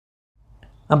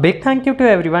A big thank you to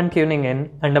everyone tuning in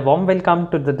and a warm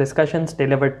welcome to the Discussions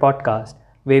Delivered podcast,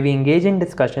 where we engage in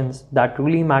discussions that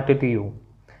truly matter to you.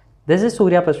 This is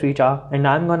Surya Pasricha and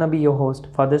I'm gonna be your host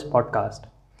for this podcast.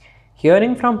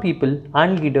 Hearing from people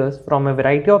and leaders from a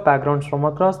variety of backgrounds from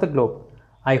across the globe,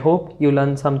 I hope you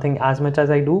learn something as much as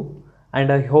I do,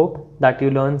 and I hope that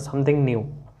you learn something new.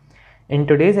 In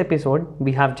today's episode,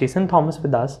 we have Jason Thomas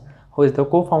with us, who is the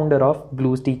co founder of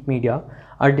Bluesteak Media,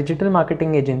 a digital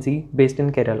marketing agency based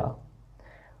in Kerala.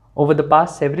 Over the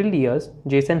past several years,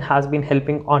 Jason has been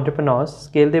helping entrepreneurs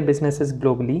scale their businesses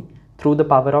globally through the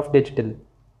power of digital.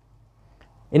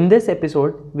 In this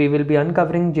episode, we will be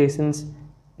uncovering Jason's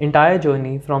entire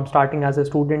journey from starting as a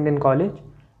student in college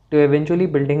to eventually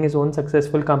building his own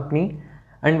successful company,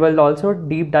 and will also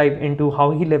deep dive into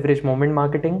how he leveraged moment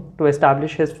marketing to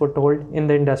establish his foothold in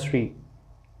the industry.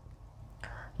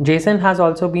 Jason has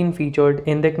also been featured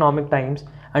in the Economic Times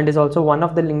and is also one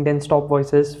of the LinkedIn's top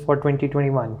voices for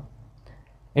 2021.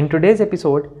 In today's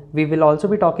episode, we will also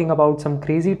be talking about some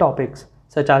crazy topics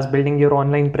such as building your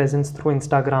online presence through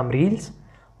Instagram Reels,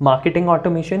 marketing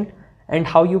automation, and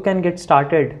how you can get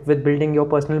started with building your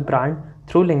personal brand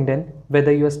through LinkedIn,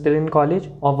 whether you are still in college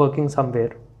or working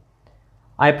somewhere.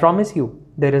 I promise you,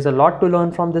 there is a lot to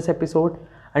learn from this episode,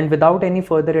 and without any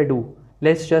further ado,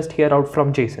 let's just hear out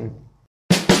from Jason.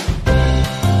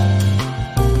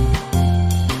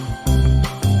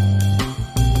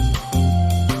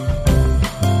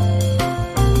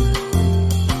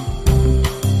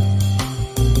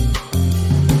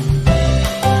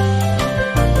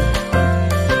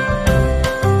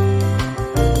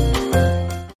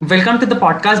 Welcome to the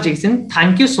podcast, Jason.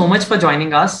 Thank you so much for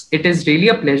joining us. It is really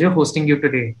a pleasure hosting you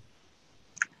today.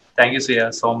 Thank you,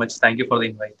 Surya, so much. Thank you for the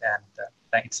invite, and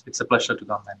thanks. It's a pleasure to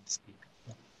come and speak.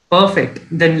 Perfect.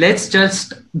 Then let's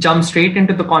just jump straight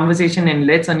into the conversation and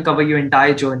let's uncover your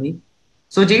entire journey.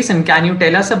 So, Jason, can you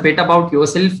tell us a bit about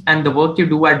yourself and the work you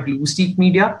do at Bluesteak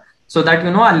Media so that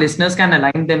our listeners can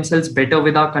align themselves better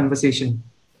with our conversation?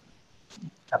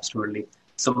 Absolutely.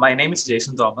 So my name is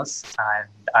Jason Thomas, and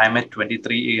I'm a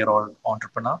 23-year-old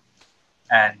entrepreneur,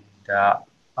 and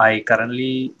I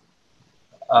currently,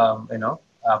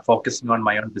 focusing on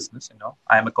my own business.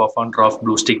 I'm a co-founder of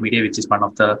Bluesteak Media, which is one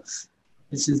of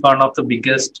the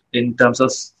biggest in terms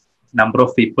of number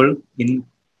of people in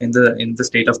the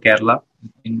state of Kerala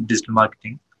in digital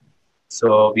marketing.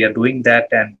 So we are doing that,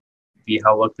 and we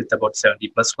have worked with about 70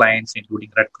 plus clients,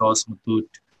 including Red Cross, Muthoot,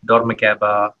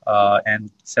 Dormakaba, and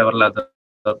several other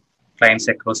clients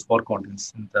across 4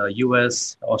 continents: in the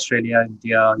US, Australia,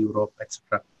 India, Europe,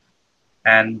 etc.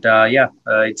 And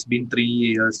it's been 3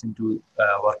 years into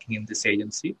working in this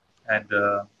agency, and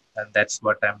that's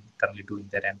what I'm currently doing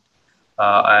there. And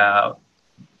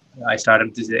I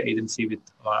started this agency with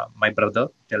my brother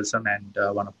Telson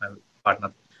and one of my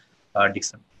partner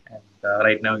Dixon. And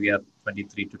right now we are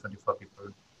 23 to 24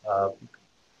 people.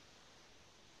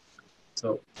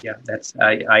 So yeah,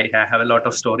 I have a lot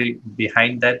of story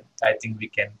behind that. I think we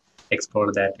can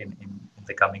explore that in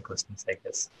the coming questions, I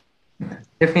guess.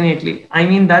 Definitely. I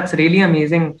mean, that's really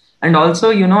amazing. And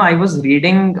also, I was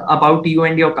reading about you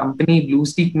and your company,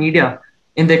 Bluesteak Media,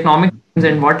 in the Economic Times,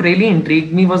 and what really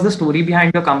intrigued me was the story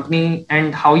behind your company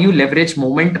and how you leverage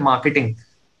moment marketing.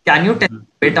 Can you tell a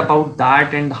bit about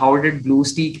that and how did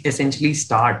Bluesteak essentially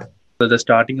start? So the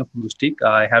starting of Bluesteak,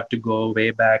 I have to go way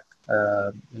back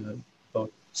about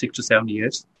 6 to 7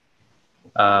 years.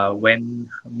 When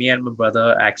me and my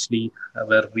brother actually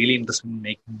were really interested in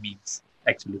making memes,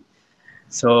 actually.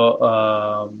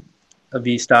 So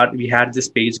we had this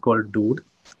page called Dude.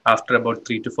 After about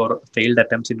 3 to 4 failed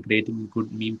attempts in creating a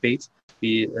good meme page,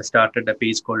 we started a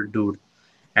page called Dude.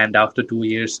 And after 2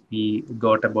 years, we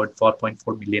got about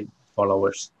 4.4 million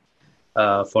followers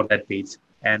for that page.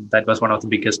 And that was one of the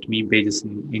biggest meme pages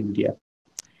in India.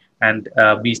 And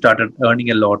we started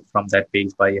earning a lot from that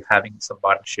page by having some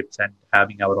partnerships and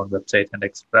having our own website and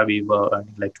etc. We were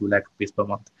earning like 2 lakh rupees per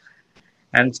month.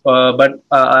 And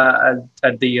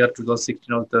at the year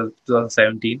 2016 or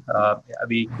 2017,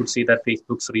 we could see that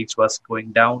Facebook's reach was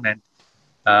going down, and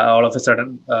all of a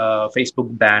sudden,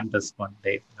 Facebook banned us one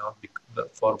day,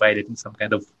 for violating some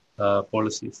kind of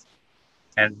policies.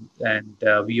 And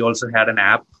we also had an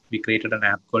app. We created an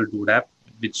app called Dude App,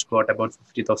 which got about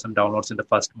 50,000 downloads in the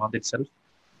first month itself.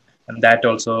 And that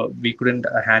also, we couldn't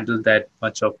handle that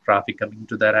much of traffic coming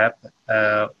to that app.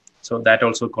 So that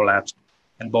also collapsed.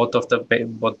 And both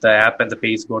the app and the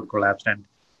page got collapsed. And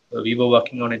we were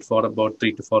working on it for about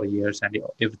 3 to 4 years, and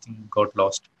everything got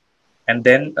lost. And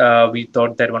then we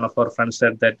thought that one of our friends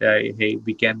said that, hey,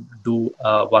 we can do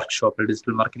a workshop, a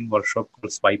digital marketing workshop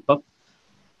called Swipe Up.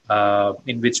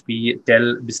 in which we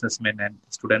tell businessmen and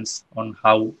students on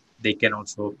how they can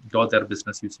also grow their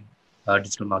business using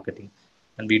digital marketing.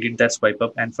 And we did that swipe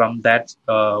up. And from that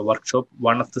workshop,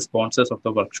 one of the sponsors of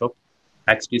the workshop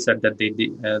actually said that they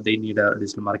need a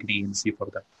digital marketing agency for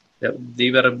that. They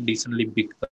were a decently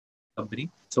big company,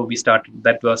 so we started.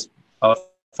 That was our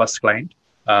first client,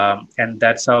 and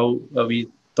that's how we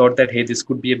thought that, hey, this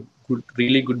could be a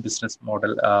really good business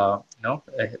model.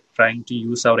 Trying to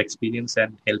use our experience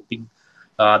and helping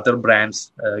other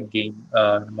brands gain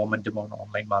momentum on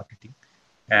online marketing.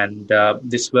 And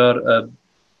this were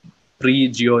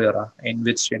pre-Geo era, in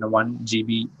which 1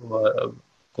 GB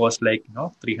cost like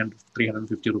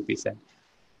 350 rupees, and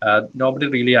nobody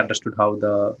really understood how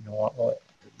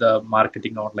the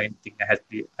marketing online thing has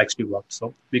actually worked.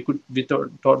 So we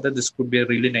thought that this could be a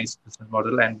really nice business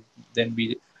model, and then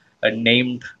we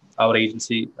named our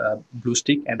agency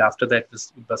Bluestick, and after that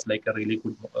it was like a really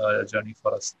good journey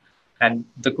for us. And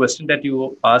the question that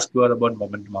you asked were about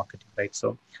momentum marketing, right?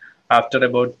 So after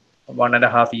about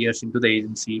 1.5 years into the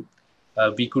agency,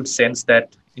 we could sense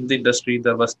that in the industry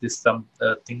there was this some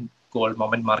thing called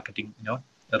moment marketing,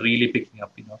 really picking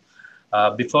up.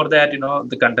 Before that,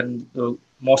 the content,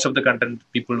 most of the content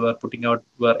people were putting out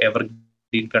were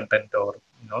evergreen content, or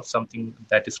something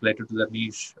that is related to the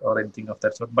niche or anything of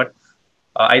that sort. But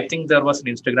I think there was an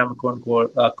Instagram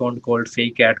account called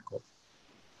Fake Adco.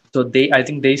 So I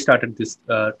think they started this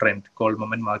trend called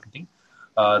moment marketing.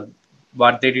 Uh,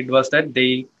 what they did was that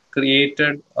they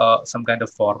created some kind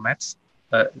of formats,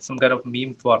 some kind of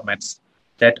meme formats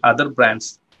that other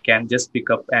brands can just pick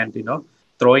up and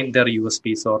throw in their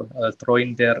USPs, or throw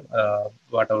in their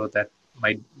whatever that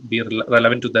might be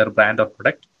relevant to their brand or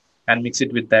product, and mix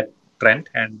it with that trend,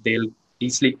 and they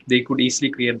could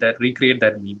easily recreate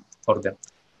that meme for them.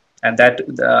 And that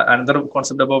another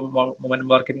concept about moment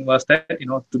marketing was that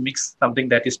to mix something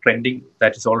that is trending,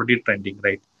 that is already trending,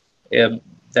 right?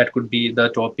 That could be the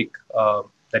topic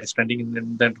that is trending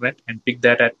in the internet, and pick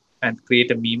that and create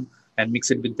a meme and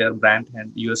mix it with their brand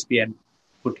and USP and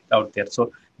put it out there.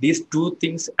 So these two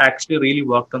things actually really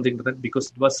worked on the internet,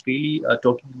 because it was really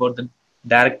talking about the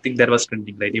direct thing that was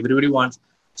trending, right? Everybody wants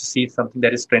to see something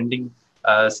that is trending.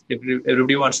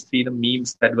 Everybody wants to see the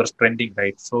memes that were trending,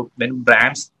 right? So when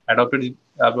brands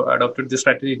adopted this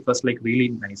strategy, it was like really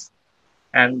nice.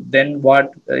 And then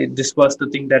this was the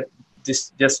thing that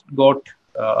this just got,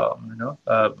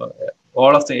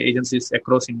 all of the agencies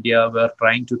across India were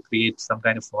trying to create some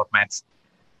kind of formats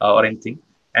or anything.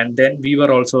 And then we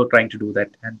were also trying to do that.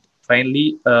 And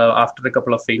finally, after a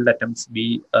couple of failed attempts,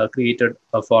 we created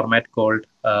a format called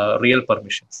Real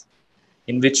Permissions,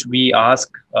 in which we ask,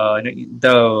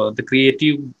 the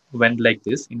creative went like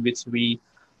this, in which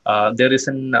there is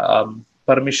an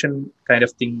permission kind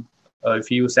of thing.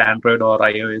 If you use Android or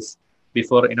iOS,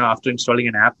 before after installing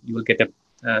an app, you will get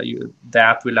the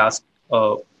app will ask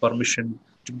permission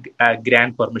to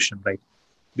grant permission, right?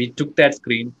 We took that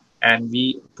screen and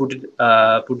we put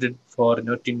it for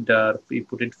Tinder. We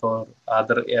put it for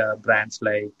other brands,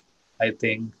 like I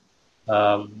think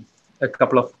a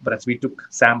couple of brands. We took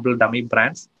sample dummy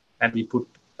brands and we put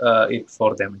it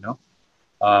for them.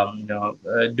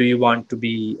 Do you want to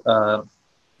be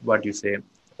what do you say?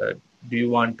 Do you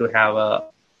want to have a?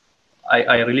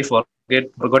 I really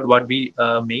forgot what we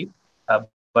made,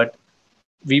 but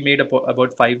we made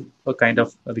about five kind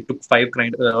of. We took five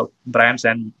kind brands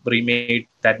and remade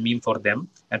that meme for them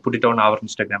and put it on our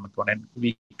Instagram account, and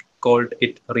we called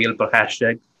it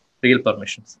hashtag real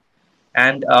permissions.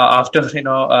 And after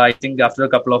I think after a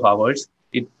couple of hours,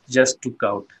 it just took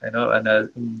out. And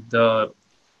the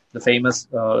famous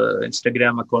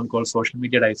Instagram account called Social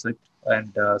Media Dissect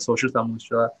and Social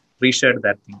Samusha reshared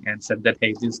that thing and said that,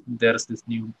 hey, there's this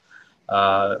new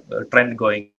trend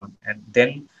going on. And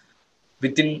then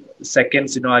within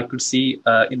seconds, I could see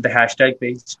in the hashtag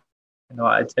page,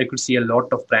 I could see a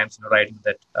lot of brands writing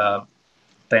that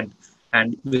trend.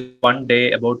 And with 1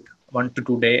 to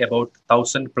 2 days, about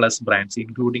 1,000 plus brands,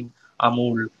 including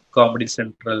Amul, Comedy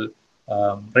Central,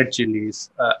 Red Chilies,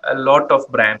 a lot of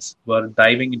brands were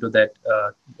diving into that.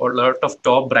 A lot of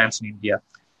top brands in India.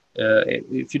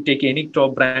 If you take any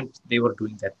top brand, they were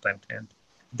doing that trend. And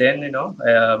then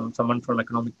someone from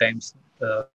Economic Times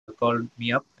called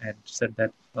me up and said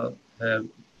that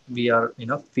we are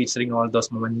featuring all those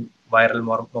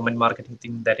viral moment marketing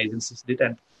thing that agencies did,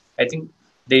 and I think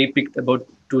they picked about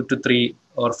 2 to 3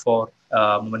 or 4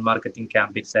 moment marketing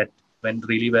campaigns that went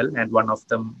really well, and one of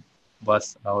them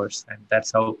was ours, and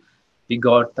that's how we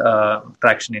got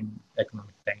traction in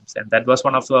Economic Times, and that was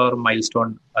one of our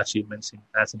milestone achievements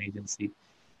as an agency.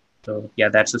 So yeah,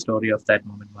 that's the story of that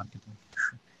moment marketing.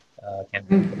 can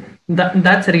be.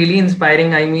 That's really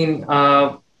inspiring. I mean,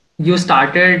 you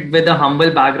started with a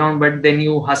humble background, but then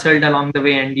you hustled along the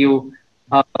way and you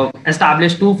uh,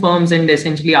 established two firms. And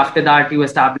essentially, after that, you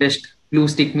established Blue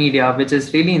Stick Media, which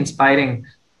is really inspiring.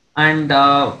 And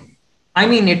I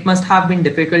mean, it must have been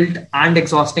difficult and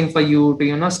exhausting for you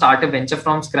to, start a venture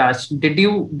from scratch. Did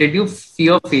you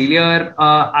fear failure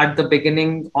at the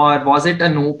beginning, or was it a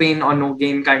no pain or no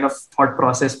gain kind of thought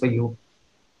process for you?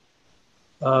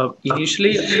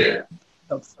 Initially,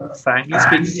 uh, frankly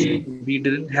speaking, we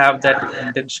didn't have that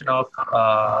intention of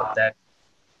that.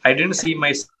 I didn't see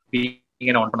myself being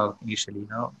an entrepreneur initially.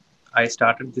 I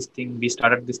started this thing. We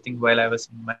started this thing while I was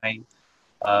in my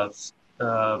uh,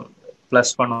 uh,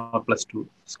 +1 or +2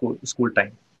 school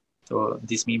time. So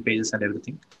these meme pages and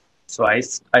everything. So I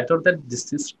thought that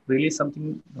this is really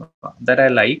something that I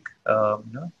like.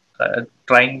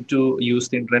 Trying to use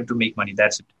the internet to make money.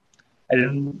 That's it. I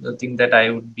didn't think that I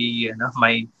would be,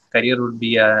 my career would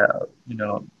be,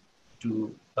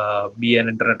 to be an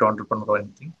internet entrepreneur or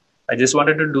anything. I just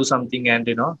wanted to do something and,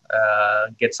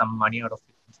 get some money out of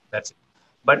it. That's it.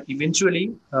 But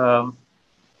eventually,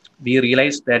 we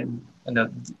realized that,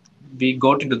 we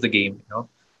got into the game,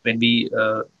 when we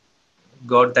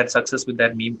got that success with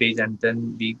that meme page and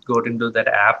then we got into that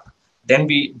app, then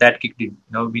that kicked in.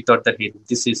 We thought that, hey,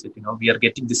 this is it. We are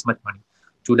getting this much money.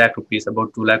 2 lakh rupees,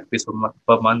 about 2 lakh rupees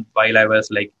per month while I was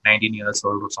like 19 years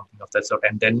old or something of that sort.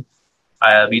 And then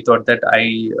we thought that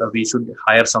we should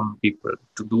hire some people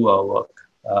to do our work.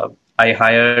 I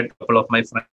hired a couple of my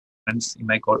friends in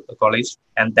my college,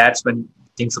 and that's when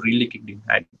things really kicked in.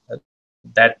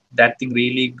 That thing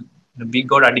really, we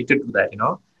got addicted to that,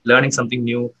 learning something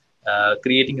new,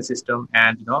 creating a system,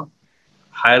 and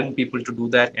hiring people to do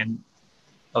that. And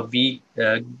we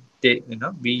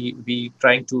we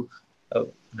trying to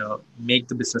make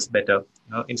the business better,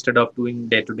 instead of doing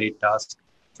day-to-day tasks.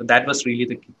 So that was really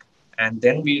the kick. And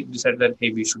then we decided that,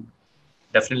 hey, we should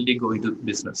definitely go into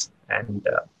business. And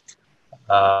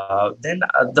then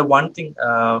the one thing,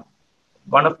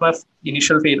 one of my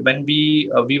initial fail, when we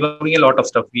were doing a lot of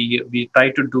stuff. We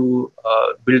tried to do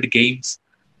build games.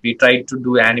 We tried to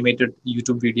do animated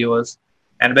YouTube videos.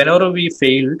 And whenever we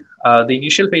failed, the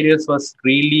initial failures was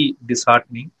really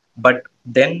disheartening. But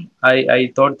then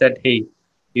I thought that, hey,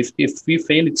 if we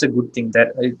fail, it's a good thing.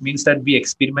 That it means that we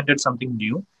experimented something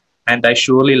new, and I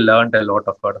surely learned a lot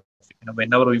of out of it.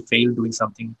 Whenever we fail doing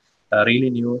something really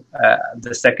new,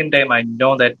 the second time I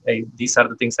know that, hey, these are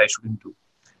the things I shouldn't do.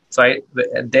 So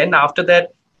then after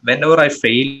that, whenever I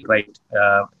fail, right,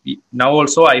 now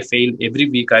also I fail every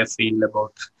week. I fail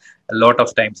about a lot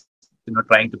of times,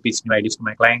 trying to pitch new ideas to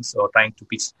my clients, or trying to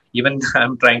pitch, even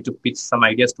I'm trying to pitch some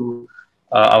ideas to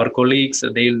our colleagues.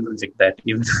 They'll reject that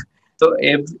even. So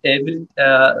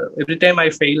every time I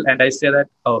fail, and I say that,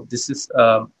 oh, this is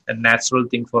a natural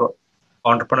thing for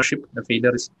entrepreneurship. The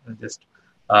failure is just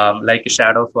like a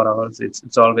shadow for ours.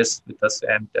 It's always with us.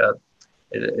 And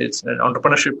it's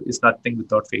entrepreneurship is nothing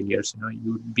without failures.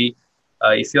 You'd be,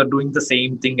 if you're doing the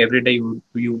same thing every day,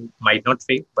 you might not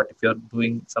fail. But if you're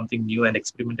doing something new and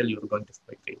experimental, you're going to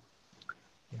fail.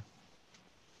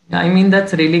 Yeah, I mean,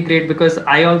 that's really great, because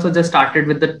I also just started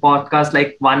with the podcast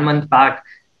like 1 month back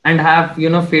and have,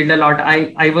 failed a lot.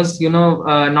 I was,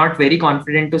 not very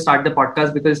confident to start the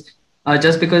podcast, because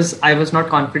just because I was not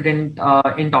confident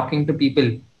in talking to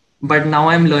people. But now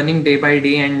I'm learning day by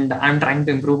day and I'm trying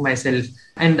to improve myself.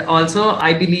 And also,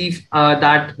 I believe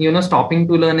that, stopping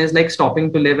to learn is like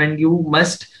stopping to live, and you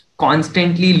must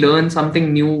constantly learn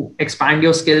something new, expand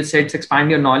your skill sets, expand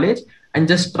your knowledge, and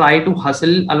just try to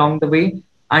hustle along the way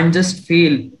and just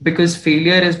fail, because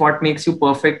failure is what makes you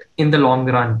perfect in the long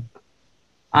run.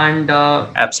 And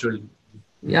Absolutely.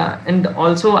 yeah, and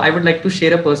also I would like to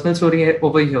share a personal story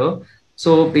over here.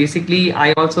 So basically,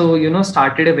 I also,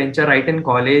 started a venture right in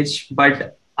college,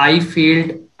 but I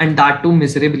failed, and that too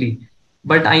miserably.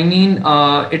 But I mean,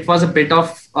 it was a bit of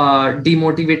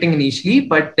demotivating initially,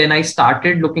 but then I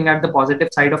started looking at the positive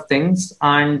side of things,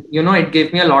 and it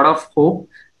gave me a lot of hope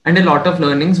and a lot of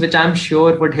learnings, which I'm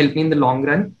sure would help me in the long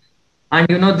run. And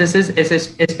this is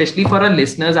especially for our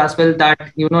listeners as well, that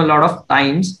a lot of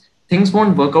times things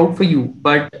won't work out for you,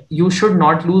 but you should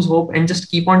not lose hope and just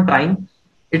keep on trying.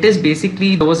 It is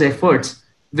basically those efforts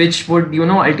which would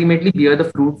ultimately bear the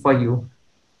fruit for you.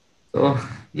 So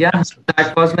yeah, Absolutely.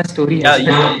 that was my story Yeah, as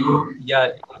well.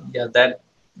 yeah. That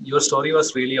your story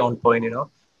was really on point.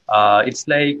 It's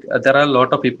like there are a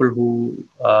lot of people who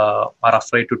are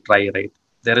afraid to try. Right?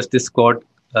 There is this quote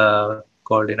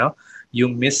called, you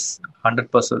miss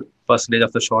 100% percentage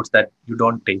of the shots that you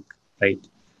don't take. Right?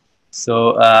 So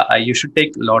you should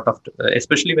take a lot of,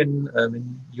 especially when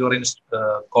you're in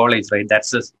college, right?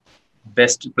 That's the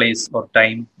best place or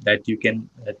time that you can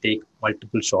take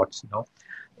multiple shots.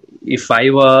 If I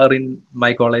were in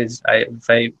my college, if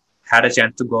I had a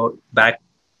chance to go back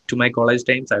to my college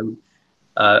times, I would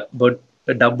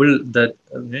but double the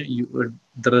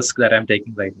risk that I'm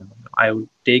taking right now. I would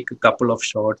take a couple of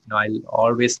shots. I'll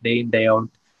always day in day out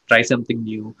try something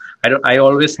new. I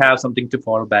always have something to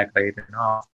fall back, right?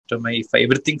 After my if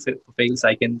everything fails,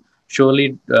 I can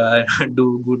surely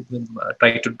do good.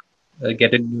 Try to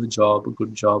get a new job, a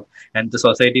good job, and the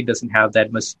society doesn't have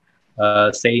that much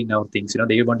say in our things.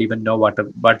 They won't even know what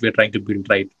we're trying to build,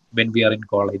 right? When we are in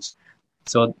college,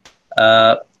 so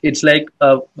it's like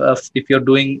if you're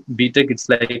doing BTech, it's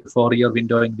like a 4-year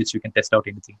window in which you can test out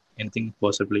anything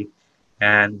possibly.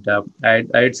 And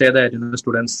I'd say that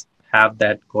students have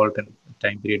that golden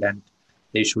time period, and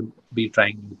they should be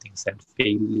trying new things and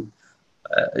failing.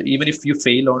 Even if you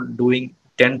fail on doing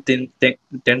 10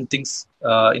 things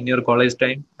in your college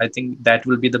time, I think that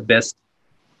will be the best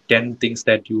 10 things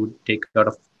that you would take out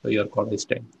of your college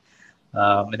time.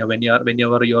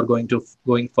 Whenever you're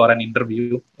going for an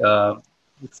interview,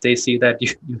 if they see that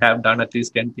you have done at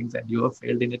least 10 things and you have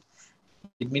failed in it,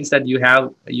 it means that you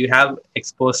have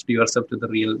exposed yourself to the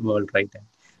real world, right? And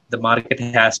the market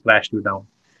has crashed you down.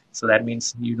 So that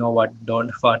means you know what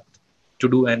to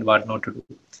do and what not to do.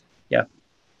 Yeah.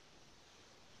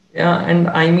 Yeah, and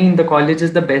I mean, the college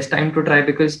is the best time to try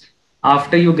because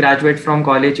after you graduate from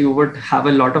college, you would have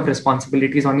a lot of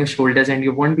responsibilities on your shoulders and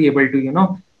you won't be able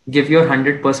to, give your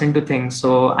 100% to things.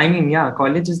 So, I mean, yeah,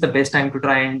 college is the best time to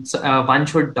try, and one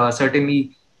should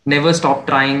certainly never stop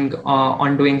trying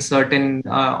on doing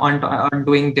on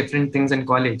doing different things in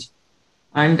college.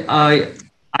 And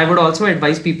I would also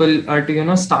advise people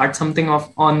to start something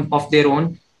of their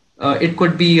own. It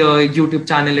could be a YouTube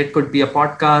channel, it could be a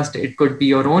podcast, it could be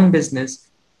your own business,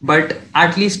 but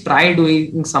at least try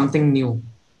doing something new,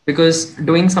 because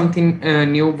doing something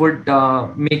new would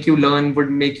make you learn,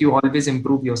 would make you always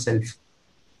improve yourself.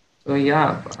 So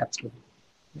yeah. Absolutely.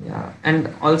 Yeah,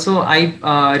 and also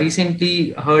I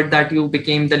recently heard that you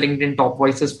became the LinkedIn Top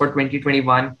Voices for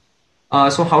 2021.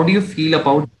 So how do you feel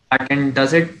about that? And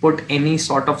does it put any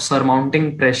sort of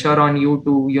surmounting pressure on you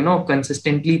to,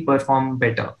 consistently perform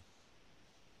better?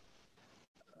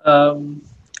 Um,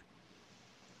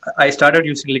 I started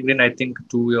using LinkedIn, I think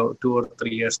 2 or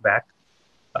 3 years back.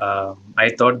 I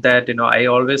thought that I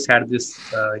always had this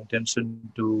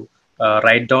intention to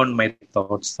write down my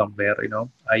thoughts somewhere.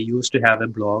 I used to have a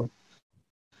blog,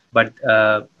 but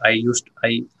I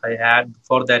had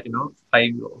before that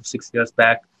 5 or 6 years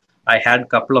back, I had a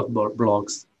couple of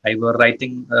blogs. I were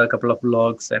writing a couple of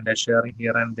blogs and sharing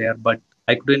here and there, but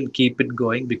I couldn't keep it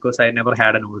going because I never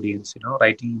had an audience.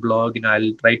 Writing blog,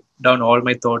 I'll write down all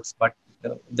my thoughts, but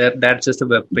that's just a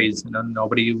web page.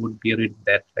 Nobody would be reading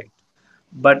that, right?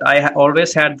 But I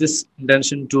always had this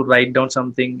intention to write down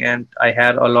something, and I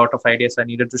had a lot of ideas I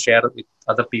needed to share with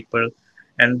other people.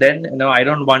 And then I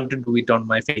don't want to do it on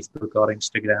my Facebook or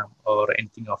Instagram or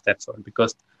anything of that sort,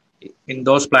 because in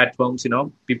those platforms,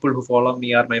 people who follow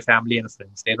me are my family and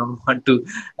friends. They don't want to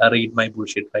read my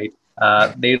bullshit, right?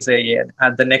 They say, yeah,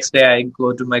 and the next day I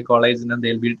go to my college and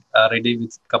they'll be ready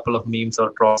with a couple of memes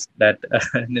or trolls that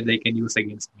they can use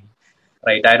against me,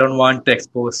 right? I don't want to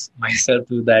expose myself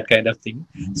to that kind of thing.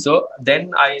 So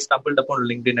then I stumbled upon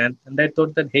LinkedIn, and I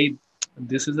thought that, hey,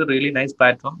 this is a really nice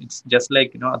platform. It's just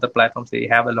like other platforms. They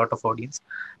have a lot of audience,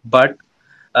 but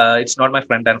it's not my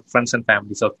friends and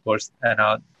families, of course.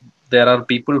 And there are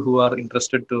people who are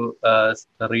interested to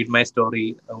read my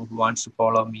story, who wants to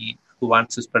follow me, who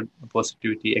wants to spread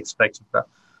positivity, etc., etc.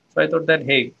 So I thought that,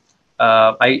 hey,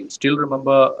 I still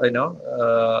remember,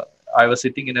 I was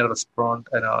sitting in a restaurant,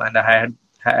 and I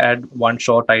had one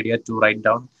short idea to write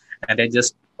down, and I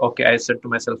said to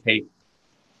myself, hey,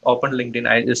 open LinkedIn.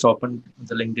 I just opened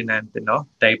the LinkedIn and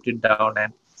typed it down,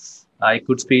 and I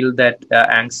could feel that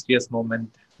anxious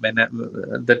moment when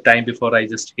the time before I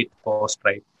just hit post,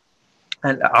 right?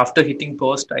 And after hitting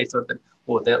post, I thought that,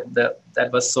 oh,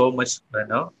 that was so much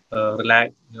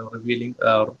revealing,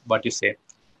 what you say,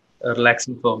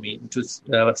 relaxing for me to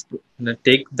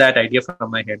take that idea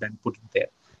from my head and put it there.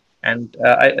 And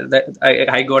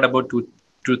I got about two,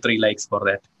 3 likes for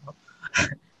that.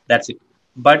 That's it.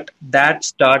 But that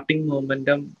starting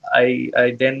momentum,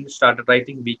 I then started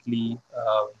writing weekly,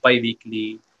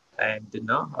 bi-weekly, and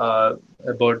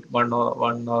about 1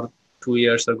 or 2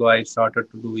 years ago, I started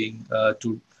to doing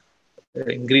to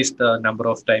increase the number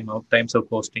of times of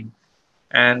posting.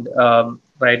 And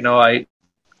right now I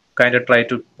kind of try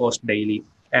to post daily.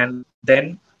 And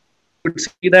then could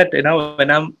see that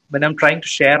when I'm trying to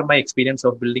share my experience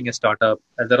of building a startup,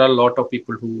 there are a lot of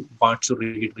people who want to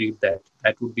read that.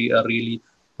 That would be a really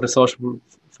resourceful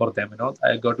for them.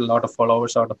 I got a lot of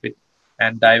followers out of it,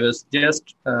 and I was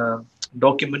just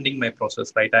documenting my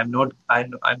process. Right, I'm not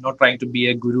trying to be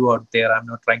a guru out there. I'm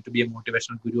not trying to be a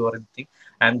motivational guru or anything.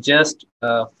 I'm just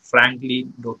frankly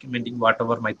documenting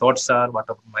whatever my thoughts are,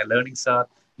 whatever my learnings are,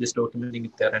 just documenting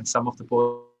it there. And some of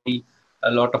the a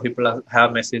lot of people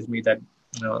have messaged me that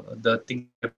the thing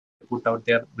I put out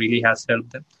there really has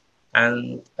helped them.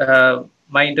 And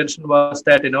my intention was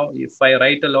that if I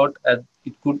write a lot,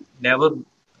 it could never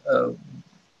uh,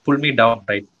 pull me down,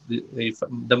 right? If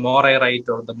the more I write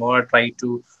or the more I try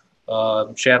to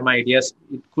share my ideas,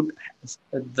 it could,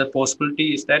 the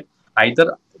possibility is that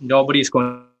either nobody is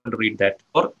going to read that,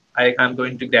 or I'm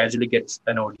going to gradually get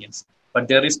an audience. But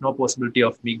there is no possibility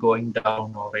of me going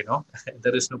down, or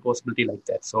there is no possibility like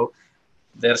that. So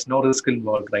there's no risk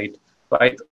involved, right? So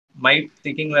my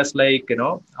thinking was like,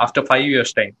 after 5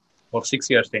 years time or 6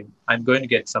 years time, I'm going to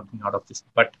get something out of this.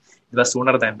 But it was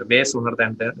way sooner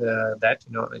than that.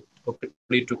 It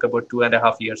probably took about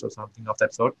 2.5 years or something of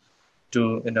that sort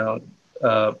to,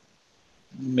 uh,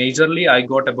 majorly I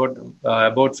got about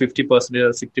 50% or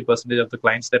 60% of the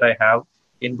clients that I have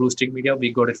in Blue Stick Media, we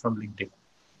got it from LinkedIn.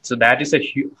 So that is a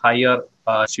higher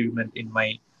achievement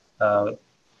uh,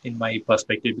 in my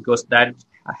perspective, because that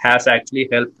has actually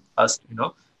helped us,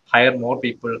 hire more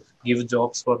people, give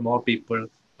jobs for more people,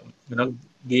 you know,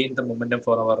 gain the momentum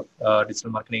for our digital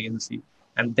marketing agency.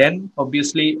 And then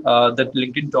obviously the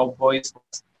LinkedIn Top Boys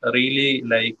was really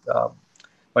like,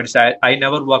 but I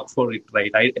never worked for it,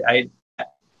 right? I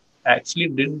actually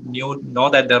didn't know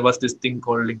that there was this thing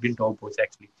called LinkedIn Top Boys.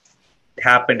 Actually, it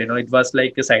happened. It was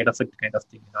like a side effect kind of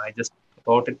thing. I just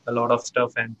wrote it, a lot of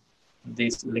stuff, and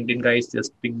these LinkedIn guys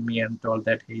just pinged me and told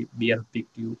that, hey, we have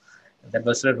picked you. That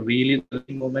was a really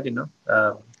thrilling moment.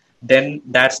 Then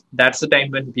that's the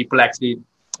time when people actually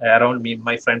around me,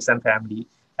 my friends and family,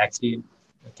 actually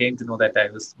came to know that I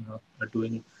was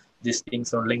doing these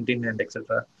things on LinkedIn and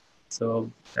etc. So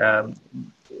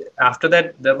after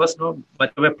that, there was no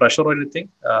much of a pressure or anything.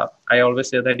 I always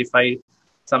say that if I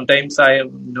sometimes I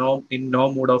am in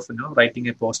no mood of writing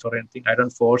a post or anything. I don't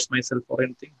force myself or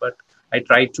anything, but I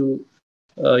try to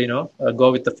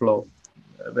go with the flow.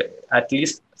 At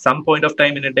least some point of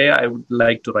time in a day, I would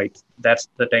like to write. That's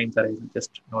the time that I will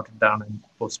just note it down and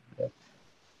post it there.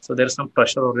 So there's no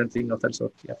pressure or anything of that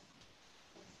sort. Yeah.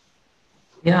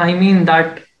 Yeah, I mean,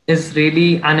 that is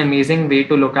really an amazing way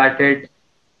to look at it.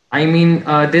 I mean,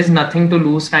 there's nothing to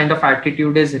lose kind of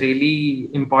attitude is really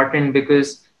important,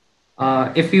 because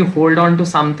if you hold on to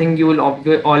something, you will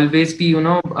always be,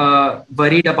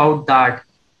 worried about that.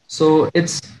 So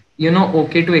it's,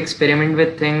 okay to experiment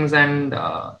with things, and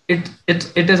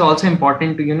it is also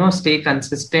important to, stay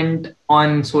consistent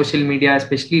on social media,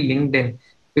 especially LinkedIn,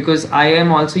 because I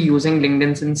am also using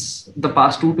LinkedIn since the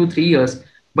past 2 to 3 years.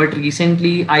 But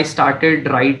recently, I started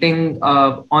writing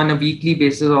on a weekly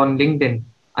basis on LinkedIn.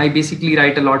 I basically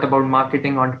write a lot about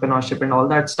marketing, entrepreneurship, and all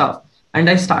that stuff. And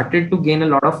I started to gain a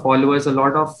lot of followers, a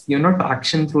lot of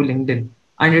traction through LinkedIn,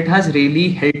 and it has really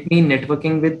helped me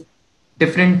networking with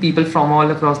different people from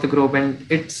all across the globe. And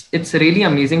it's really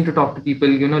amazing to talk to people,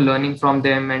 learning from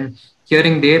them and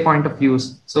hearing their point of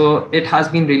views. So it has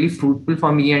been really fruitful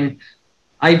for me, and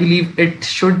I believe it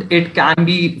can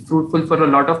be fruitful for a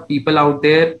lot of people out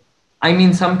there. I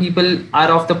mean, some people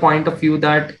are of the point of view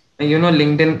that,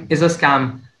 LinkedIn is a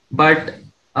scam, but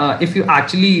if you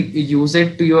actually use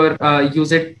it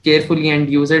carefully and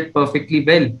use it perfectly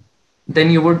well,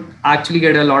 then you would actually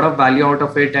get a lot of value out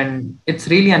of it. And it's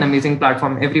really an amazing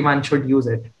platform. Everyone should use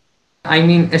it. I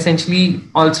mean, essentially,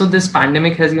 also this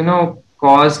pandemic has,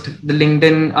 caused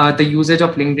the usage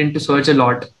of LinkedIn to surge a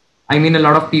lot. I mean, a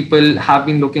lot of people have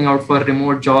been looking out for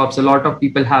remote jobs. A lot of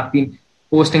people have been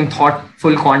posting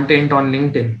thoughtful content on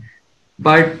LinkedIn.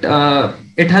 But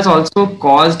it has also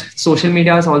caused, social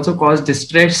media has also caused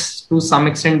distress to some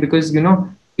extent, because,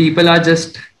 people are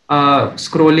just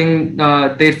scrolling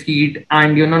their feed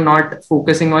and, not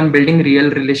focusing on building real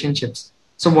relationships.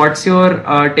 So what's your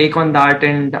take on that?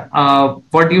 And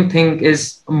what do you think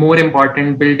is more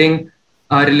important, building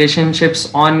relationships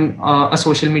on a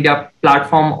social media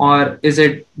platform, or is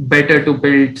it better to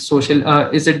build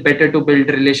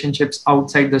relationships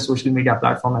outside the social media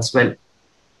platform as well?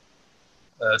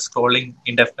 Scrolling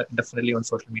indefinitely on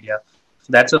social media. So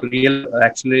that's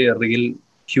actually a real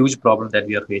huge problem that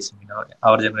we are facing.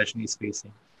 Our generation is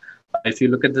facing. If you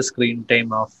look at the screen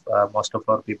time of most of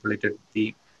our people,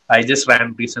 I just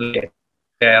ran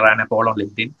a poll on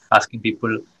LinkedIn asking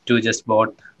people to just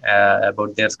vote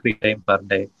about their screen time per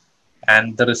day.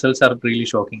 and the results are really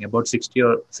shocking. About 60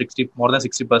 or 60, more than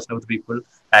 60% of the people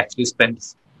actually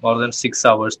spend more than 6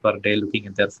 hours per day looking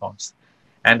at their phones.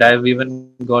 And I've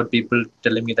even got people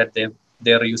telling me that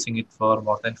they are using it for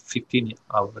more than 15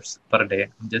 hours per day.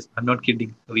 I'm not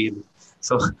kidding, really.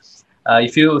 So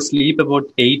if you sleep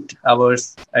about 8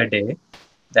 hours a day,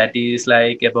 that is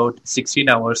like about 16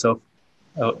 hours of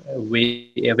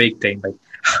awake time. Like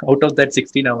out of that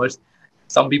 16 hours,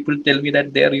 some people tell me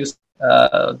that they are using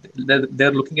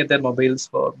they're looking at their mobiles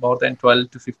for more than 12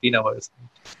 to 15 hours.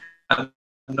 I'm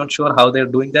not sure how they're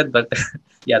doing that, but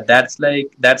yeah, that's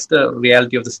the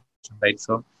reality of the situation, right?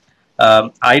 So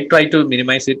I try to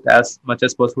minimize it as much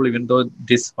as possible, even though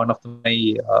this one of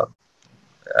my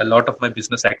a lot of my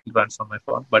business actually runs on my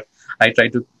phone, but I try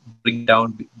to bring it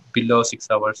down below 6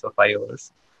 hours or 5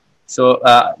 hours. So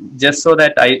just so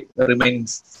that I remain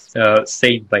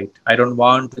sane, right? I don't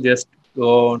want to just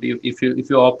go if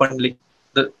you openly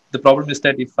the problem is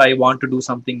that if I want to do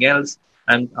something else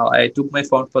and I took my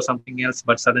phone for something else,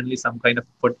 but suddenly some kind of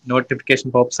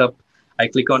notification pops up. I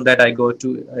click on that. I go to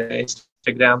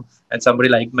Instagram and somebody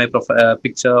like my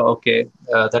picture. Okay,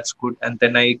 that's good. And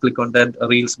then I click on that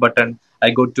Reels button.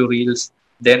 I go to Reels.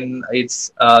 Then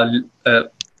it's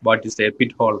what you say,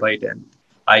 pitfall, right? And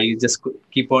I just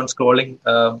keep on scrolling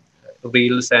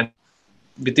Reels, and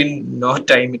within no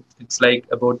time, it's like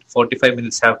about 45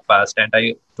 minutes have passed, and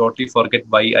I totally forget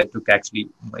why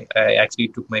I actually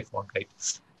took my phone, right?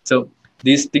 So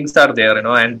these things are there,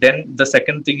 and then the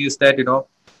second thing is that,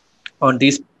 on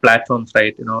these platforms,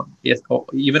 right? Yes,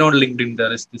 even on LinkedIn,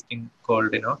 there is this thing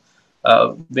called,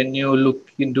 when you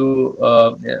look into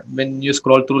when you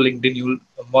scroll through LinkedIn, you'll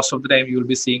most of the time you'll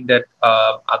be seeing that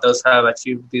others have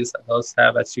achieved this, others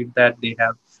have achieved that, they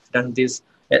have done this.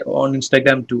 On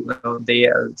Instagram too, they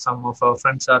some of our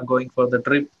friends are going for the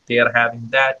trip, they are having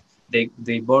that,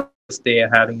 they bought this, they are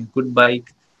having a good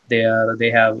bike, they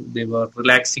were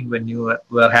relaxing when you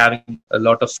were having a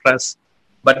lot of stress.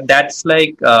 But that's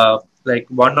like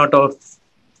one out of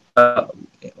uh,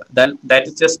 that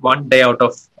is just one day out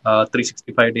of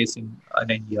 365 days in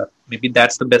a year. Maybe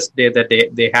that's the best day that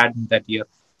they had in that year.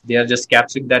 They are just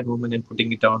capturing that moment and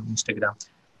putting it on Instagram.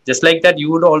 Just like that,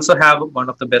 you would also have one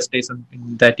of the best days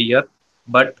in that year.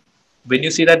 But when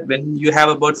you see that, when you have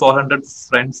about 400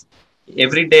 friends,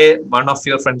 every day one of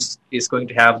your friends is going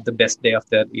to have the best day of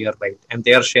their year, right? And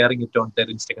they are sharing it on their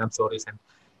Instagram stories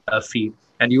and feed.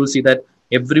 And you will see that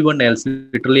everyone else,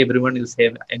 literally everyone, is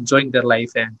enjoying their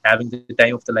life and having the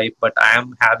time of the life. But I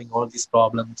am having all these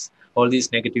problems, all these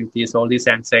negativities, all this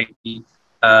anxiety.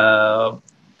 Uh,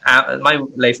 my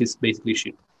life is basically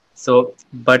shit. So,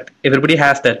 but everybody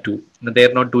has that too.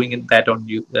 They're not doing that on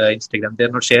Instagram. They're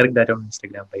not sharing that on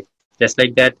Instagram, right? Just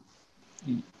like that,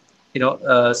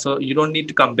 so you don't need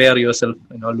to compare yourself,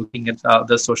 looking at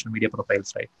the social media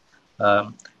profiles, right?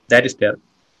 That is there.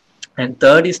 And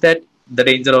third is that the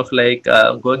danger of like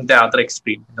going the other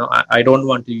extreme. I don't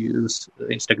want to use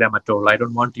Instagram at all. I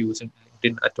don't want to use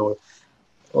LinkedIn at all.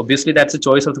 Obviously, that's a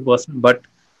choice of the person, but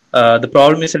the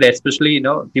problem is that, especially,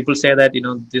 people say that,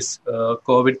 this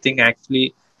COVID thing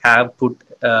actually have put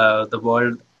the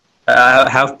world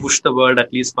have pushed the world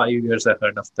at least 5 years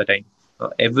ahead of the time.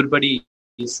 Everybody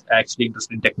is actually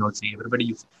interested in technology. Everybody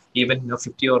use, even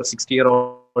 50 or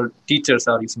 60-year-old teachers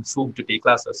are using Zoom to take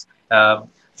classes.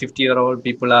 50-year-old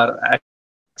people are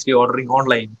actually ordering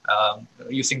online,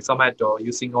 using Zomato,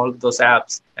 using all those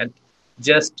apps, and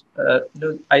just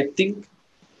I think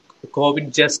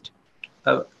COVID just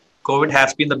uh, COVID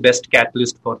has been the best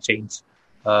catalyst for change,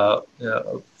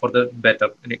 for the better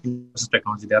in terms of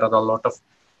technology. There are a lot of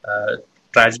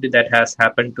tragedy that has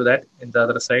happened to that in the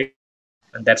other side,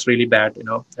 and that's really bad.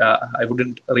 I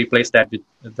wouldn't replace that with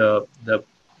the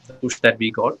push that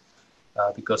we got,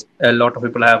 because a lot of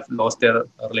people have lost their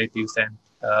relatives and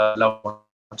loved ones.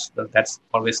 So that's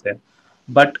always there.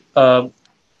 But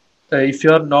if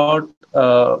you're not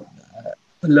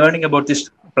learning about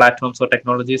these platforms or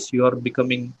technologies, you are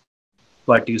becoming,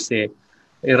 what you say,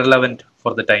 irrelevant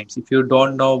for the times. If you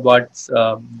don't know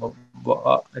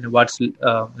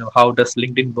how does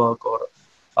LinkedIn work, or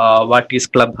what is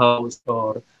Clubhouse,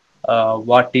 or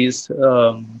what is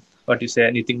what you say,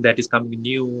 anything that is coming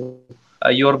new,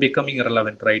 you are becoming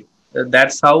irrelevant, right?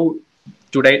 That's how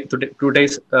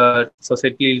today's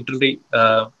society literally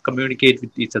communicate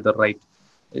with each other, right?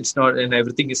 It's not, and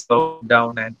everything is slowed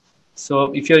down. And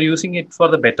so if you're using it for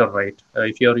the better, right?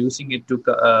 If you're using it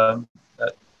to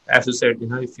as you said,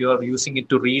 if you're using it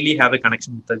to really have a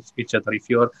connection with each other, if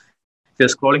you're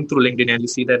scrolling through LinkedIn and you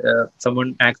see that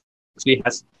someone actually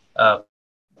has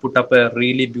put up a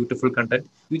really beautiful content,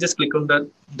 you just click on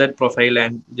that profile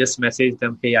and just message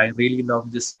them, hey, I really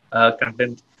love this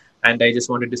content, and I just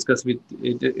want to discuss with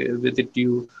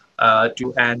you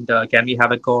and can we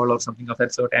have a call or something of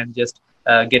that sort, and just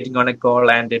getting on a call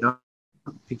and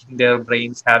picking their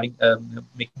brains, having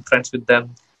making friends with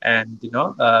them, and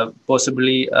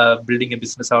possibly building a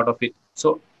business out of it.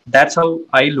 So that's how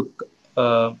I look.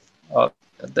 Uh, uh,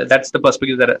 that's the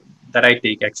perspective that I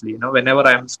take actually. Whenever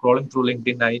I'm scrolling through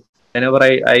LinkedIn, whenever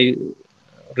I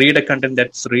read a content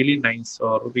that's really nice,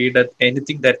 or read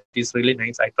anything that is really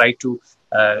nice, I try to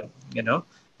uh, you know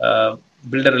uh,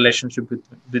 build a relationship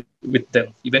with them.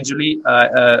 Eventually,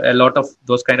 a lot of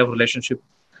those kind of relationship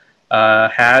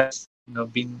has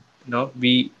been,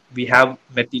 we have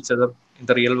met each other in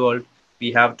the real world.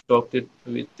 We have talked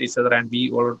with each other, and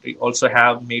we already also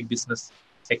have made business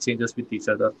exchanges with each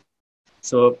other.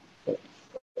 So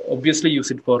obviously use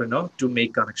it for to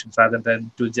make connections rather than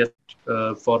to just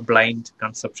for blind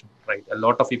consumption, right? A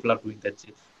lot of people are doing that.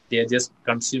 They are just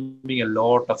consuming a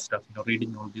lot of stuff,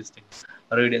 reading all these things,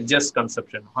 reading just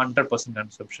consumption, 100%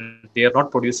 consumption. They are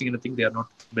not producing anything. They are not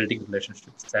building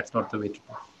relationships. That's not the way to do.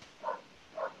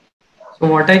 So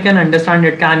what I can understand,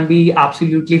 it can be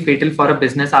absolutely fatal for a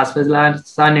business as well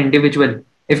as an individual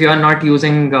if you are not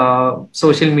using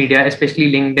social media,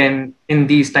 especially LinkedIn in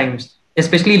these times,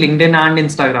 especially LinkedIn and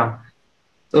Instagram.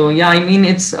 So yeah, I mean,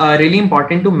 it's really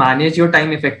important to manage your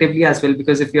time effectively as well,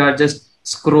 because if you are just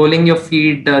scrolling your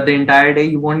feed the entire day,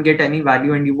 you won't get any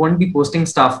value and you won't be posting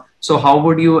stuff. So how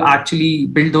would you actually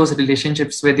build those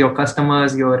relationships with your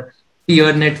customers, your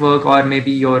peer network, or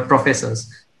maybe your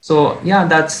professors? So yeah,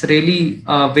 that's really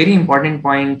a very important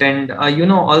point. And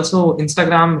also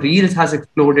Instagram Reels has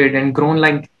exploded and grown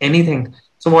like anything.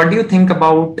 So what do you think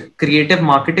about creative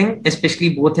marketing, especially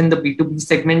both in the B2B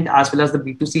segment as well as the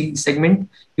B2C segment,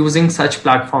 using such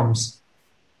platforms?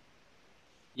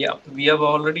 Yeah, we have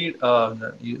already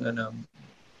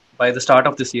by the start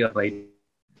of this year, right?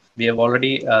 We have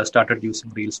already started using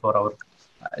Reels for our.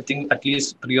 I think at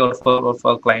least 3 or 4 of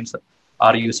our clients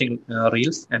are using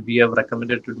Reels, and we have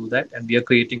recommended to do that, and we are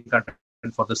creating content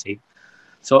for the same.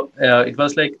 So it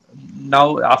was like,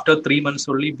 now after 3 months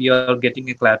only, we are getting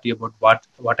a clarity about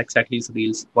what exactly is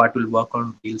Reels, what will work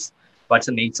on Reels, what's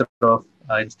the nature of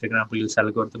Instagram Reels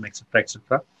algorithm, etc.,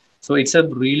 etc. So it's a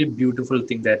really beautiful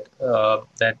thing that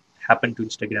happened to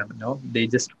Instagram. They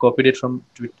just copied it from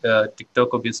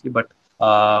TikTok, obviously, but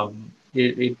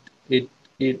it it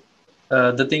it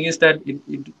the thing is that it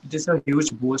is a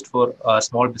huge boost for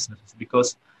small businesses,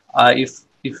 because if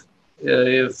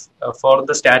for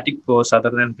the static posts other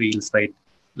than Reels, right?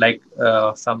 Like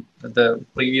some the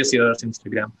previous years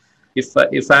Instagram.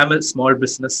 If I'm a small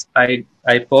business, I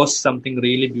post something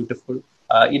really beautiful.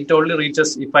 It only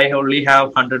reaches, if I only have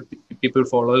 100 people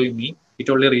following me, it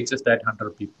only reaches that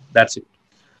 100 people. That's it.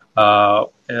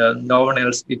 No one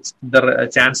else. It's the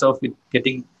chance of it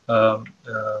getting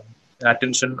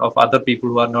attention of other people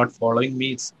who are not following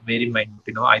me. It's very minute.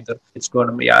 Either it's going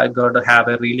to be, I got to have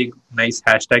a really nice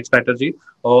hashtag strategy,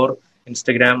 or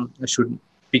Instagram should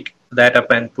pick that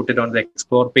up and put it on the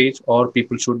explore page, or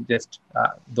people should just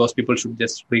those people should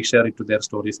just reshare it to their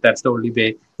stories. That's the only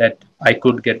way that I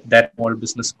could get that small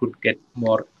business could get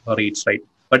more reach, right?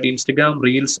 But Instagram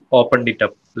Reels opened it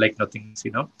up like nothing.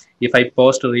 If I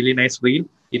post a really nice reel,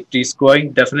 it is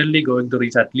definitely going to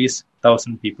reach at least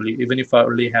 1,000 people, even if I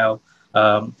only have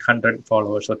 100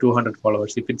 followers or 200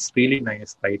 followers. If it's really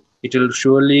nice, right, it will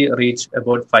surely reach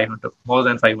about 500, more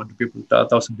than 500 people,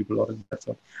 1,000 people, or that's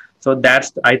all. So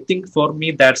I think for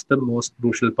me, that's the most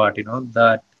crucial part,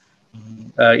 that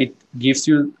it gives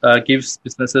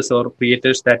businesses or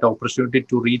creators that opportunity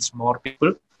to reach more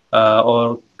people,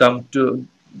 or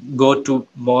go to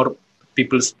more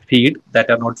people's feed that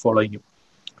are not following you.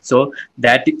 So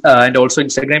that and also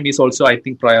Instagram is also, I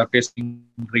think, prioritizing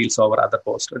Reels over other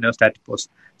posts, static posts.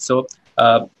 So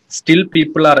still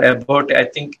people are about, I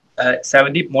think,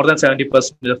 70 more than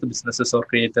 70% of the businesses or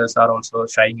creators are also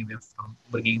shying away from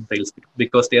bringing in Reels,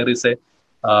 because there is a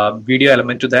video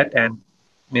element to that, and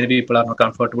many people are not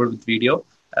comfortable with video.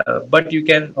 But you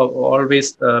can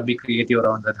always be creative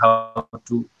around that, how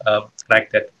to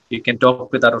crack that. You can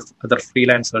talk with other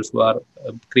freelancers who are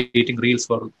creating Reels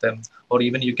for them, or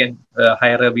even you can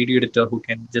hire a video editor who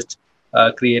can just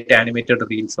create animated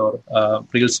Reels, or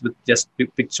Reels with just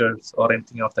pictures or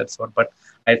anything of that sort. But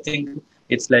I think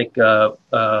it's like what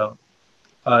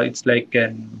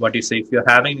do you say? If you're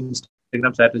having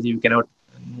Instagram strategy, you cannot,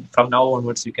 from now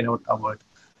onwards, you cannot avoid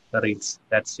the Reels.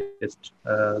 That's just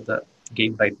the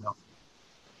game right now.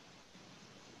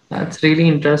 That's really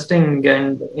interesting.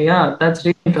 And yeah, that's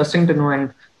really interesting to know.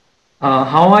 And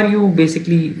How are you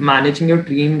basically managing your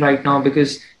team right now?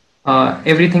 Because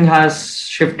everything has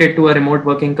shifted to a remote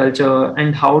working culture.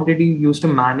 And how did you used to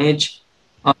manage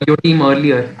your team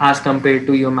earlier as compared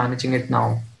to you're managing it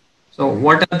now? So,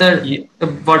 what are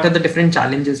the different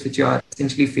challenges which you are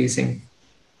essentially facing?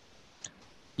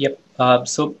 Yep.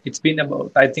 So it's been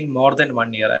about, I think, more than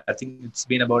 1 year. I think it's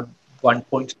been about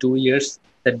 1.2 years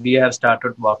that we have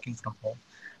started working from home.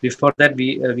 Before that,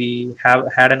 we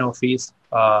have had an office,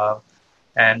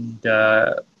 and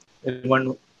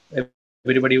everyone,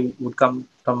 everybody would come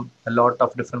from a lot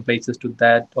of different places to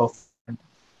that office.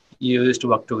 You used to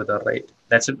work together, right?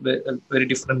 That's a very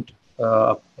different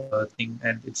thing,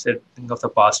 and it's a thing of the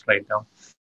past right now.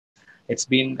 It's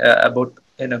been about,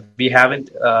 we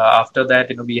haven't, after that,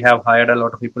 we have hired a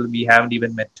lot of people we haven't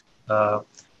even met uh,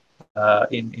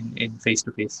 in face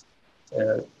to face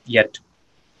yet.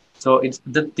 So it's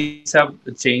the things have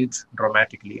changed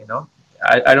dramatically.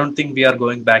 I don't think we are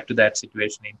going back to that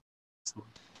situation soon.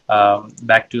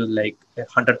 Back to like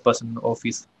 100%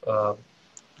 office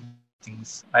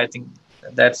things. I think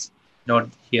that's not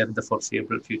here in the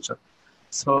foreseeable future.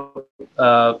 So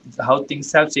how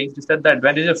things have changed is that the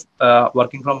advantage of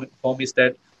working from home is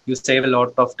that you save a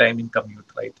lot of time in commute,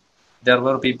 right? There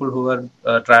were people who were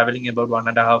traveling about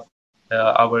 1.5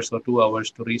 hours or 2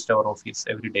 hours to reach our office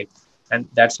every day, and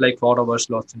that's like 4 hours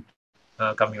lost in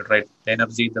commute, right? The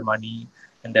energy, the money,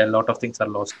 and a lot of things are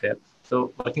lost there.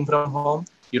 So working from home,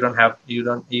 you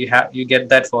get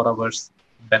that 4 hours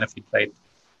benefit, right?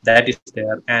 That is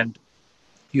there, and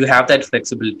you have that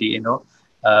flexibility.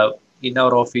 In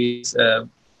our office, there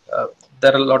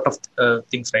are a lot of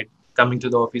things, right? Coming to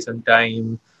the office on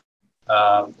time,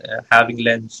 having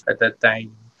lunch at that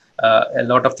time, a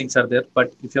lot of things are there.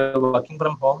 But if you're working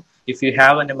from home, if you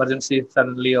have an emergency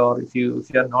suddenly, or if you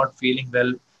are not feeling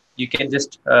well, you can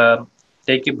just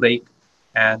take a break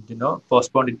and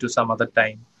postpone it to some other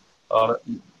time. Or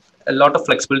a lot of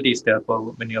flexibility is there for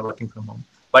when you're working from home.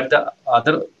 But the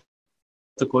other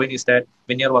the coin is that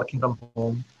when you're working from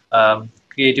home,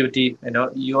 creativity,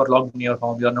 you're locked in your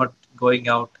home, you're not going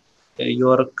out.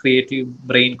 Your creative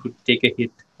brain could take a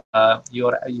hit.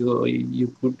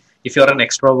 You could, if you're an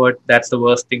extrovert, that's the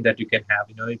worst thing that you can have.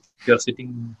 If you're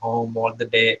sitting home all the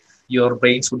day, your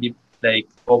brains would be like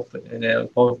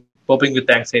popping with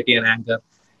anxiety and anger,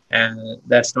 and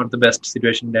that's not the best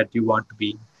situation that you want to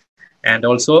be in. And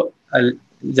also,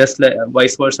 just like,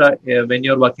 vice versa, when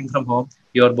you're working from home,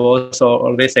 your boss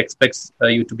always expects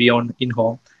you to be on in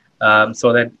home,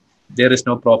 so that there is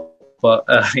no proper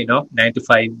 9 to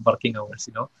 5 working hours.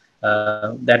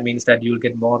 That means that you'll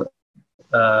get more,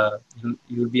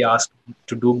 you'll be asked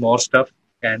to do more stuff,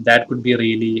 and that could be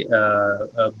really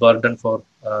a burden for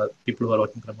people who are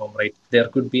working from home, right? There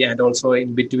could be, and also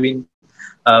in between,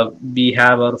 we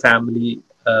have our family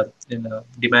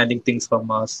demanding things from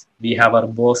us. We have our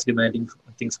boss demanding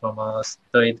things from us.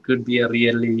 So it could be a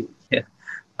really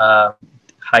uh,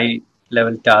 high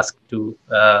level task to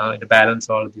balance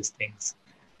all of these things.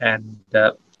 And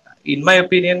in my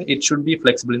opinion, it should be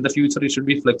flexible. In the future, it should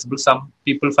be flexible. Some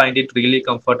people find it really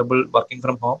comfortable working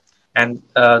from home, and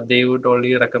they would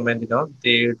only recommend,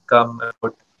 they would come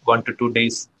about 1 to 2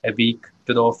 days a week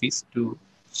to the office to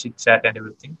chit chat and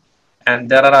everything. And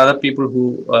there are other people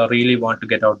who really want to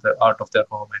get out of their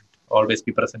home and always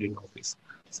be present in office.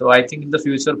 So I think in the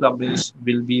future, companies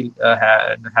will be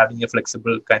having a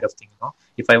flexible kind of thing.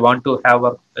 If I want to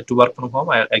to work from home,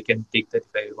 I can take that.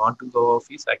 If I want to go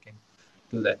office, I can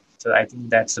do that. So I think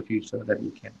that's the future that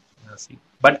we can see.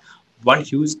 But one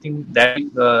huge thing that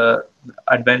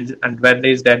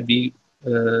advantage that we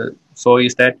saw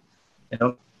is that,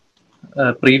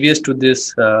 previous to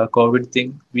this COVID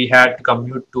thing, we had to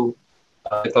commute to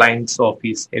the client's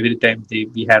office every time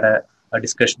we had a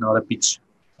discussion or a pitch.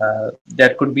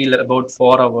 That could be about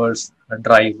 4 hours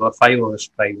drive or 5 hours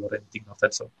drive or anything of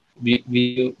that sort.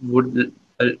 We would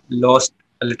lost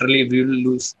literally we will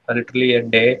lose literally a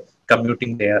day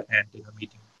commuting there and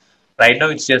meeting. Right now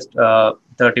it's just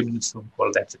 30 minutes phone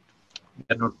call. That's it.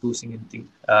 We're not losing anything.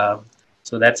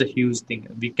 So that's a huge thing.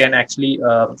 We can actually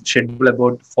schedule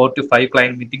about 4 to 5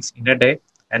 client meetings in a day,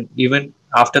 and even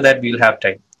after that, we'll have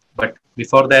time. But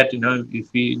before that,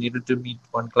 if we needed to meet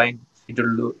one client,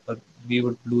 we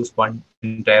would lose one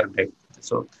entire day.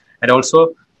 So, and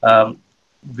also,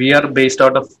 we are based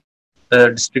out of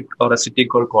a district or a city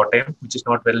called Kottayam, which is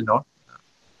not well known.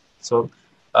 So,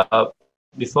 uh,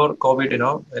 before COVID,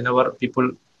 whenever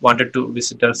people wanted to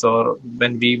visit us, or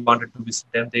when we wanted to visit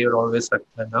them, they would always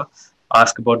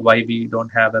ask about why we don't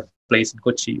have a place in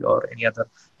Kochi or any other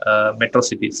metro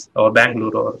cities, or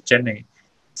Bangalore or Chennai.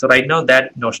 So right now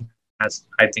that notion has,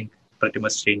 I think, pretty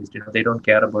much changed. They don't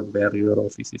care about where your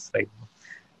office is right now.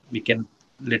 We can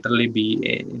literally be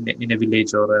in a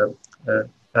village or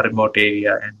a remote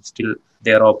area, and still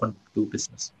they are open to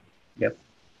business. Yeah.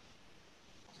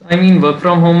 I mean, work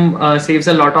from home saves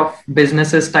a lot of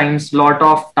businesses times, lot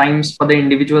of times for the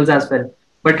individuals as well.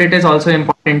 But it is also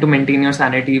important to maintain your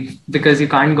sanity because you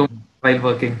can't go while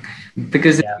working.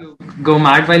 Because if you go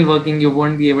mad while working, you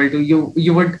won't be able to.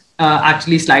 You would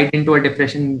actually slide into a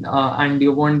depression, and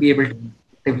you won't be able to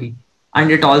effectively.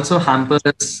 And it also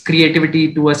hampers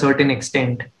creativity to a certain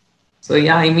extent. So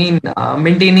yeah, I mean,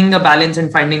 maintaining a balance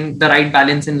and finding the right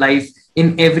balance in life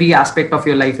in every aspect of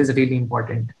your life is really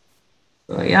important.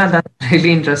 So yeah, that's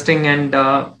really interesting. And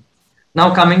now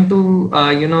coming to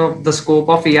the scope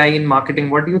of AI in marketing,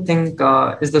 what do you think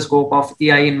is the scope of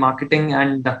AI in marketing,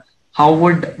 and how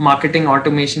would marketing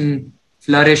automation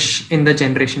flourish in the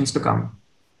generations to come?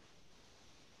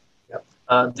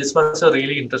 This was a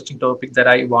really interesting topic that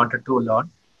I wanted to learn,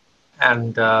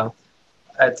 and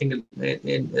I think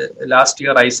last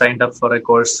year I signed up for a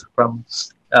course from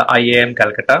IAM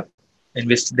Calcutta, in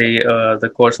which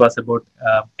the course was about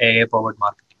AI powered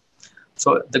marketing.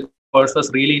 So the course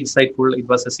was really insightful. It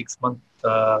was a 6-month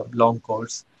long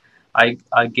course. I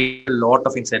gave a lot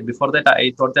of insight. Before that,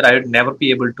 I thought that I would never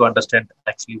be able to understand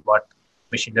actually what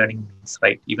machine learning means,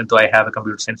 right? Even though I have a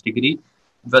computer science degree,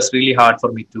 it was really hard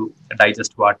for me to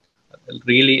digest what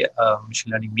really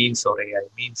machine learning means or AI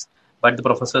means. But the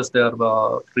professors there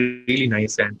were really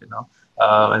nice, and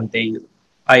and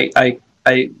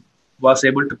I was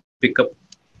able to pick up.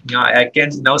 I can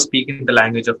now speak in the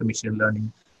language of a machine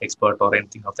learning expert or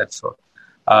anything of that sort.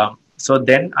 So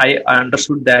then I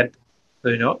understood that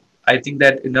I think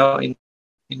that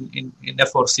in a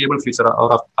foreseeable future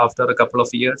or after a couple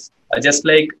of years, just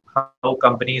like how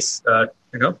companies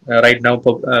right now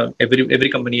every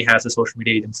company has a social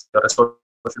media agency or a social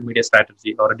media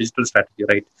strategy or a digital strategy,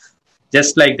 right?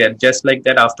 Just like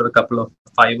that, after a couple of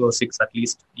 5 or 6 at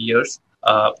least years,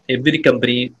 every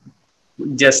company,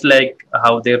 just like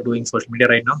how they're doing social media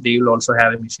right now, they will also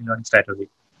have a machine learning strategy.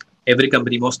 Every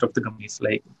company, most of the companies,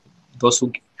 like those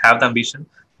who have the ambition,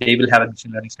 they will have a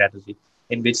machine learning strategy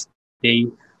in which they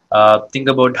think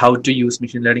about how to use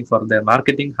machine learning for their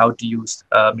marketing, how to use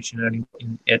machine learning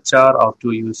in HR, how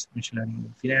to use machine learning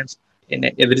in finance, in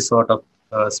every sort of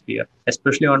sphere,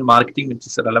 especially on marketing, which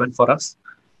is relevant for us.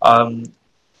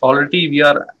 Already we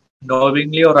are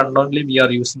knowingly or unknowingly, we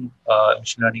are using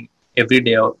machine learning every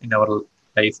day in our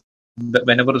life.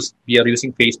 Whenever we are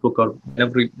using Facebook or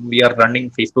whenever we are running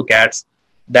Facebook ads,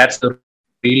 that's a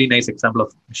really nice example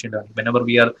of machine learning. Whenever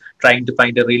we are trying to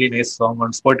find a really nice song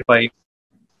on Spotify,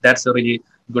 that's a really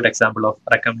good example of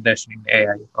recommendation in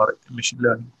AI or machine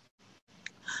learning.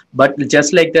 But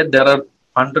just like that, there are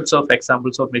hundreds of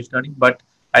examples of machine learning. But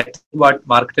I think what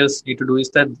marketers need to do is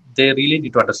that they really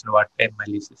need to understand what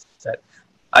ML is.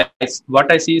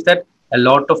 What I see is that a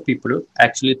lot of people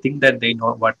actually think that they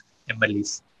know what ML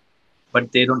is,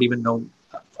 but they don't even know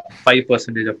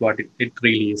 5% of what it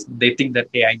really is. They think that,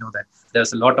 hey, I know that.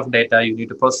 There's a lot of data, you need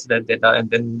to process that data, and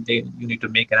then you need to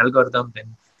make an algorithm,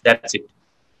 then that's it.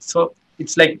 So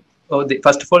it's like,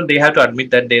 first of all, they have to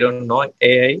admit that they don't know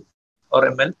AI or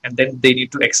ML, and then they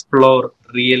need to explore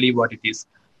really what it is.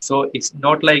 So it's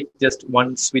not like just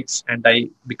one switch and I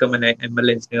become an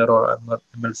ML engineer or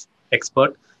ML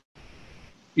expert.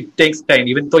 It takes time.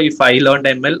 Even though if I learned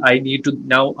ML, I need to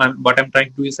now. What I'm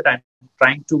trying to do is that I'm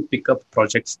trying to pick up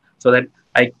projects so that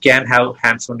I can have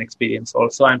hands-on experience.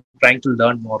 Also, I'm trying to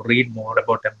learn more, read more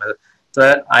about ML, so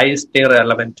that I stay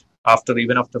relevant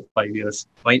even after 5 years.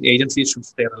 My agency should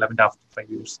stay relevant after 5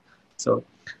 years. So,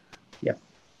 yeah.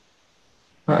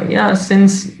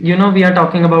 Since we are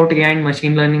talking about AI and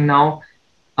machine learning now,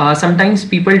 sometimes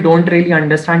people don't really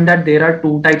understand that there are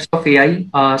 2 types of AI.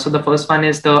 So the first one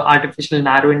is the artificial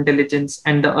narrow intelligence,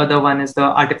 and the other one is the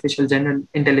artificial general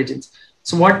intelligence.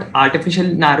 So what artificial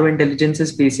narrow intelligence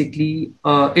is basically,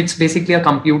 it's basically a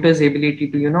computer's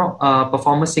ability to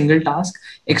perform a single task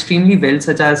extremely well,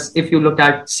 such as if you look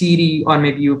at Siri or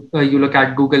maybe you look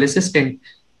at Google Assistant,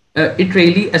 it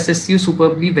really assists you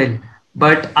superbly well.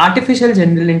 But artificial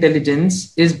general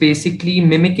intelligence is basically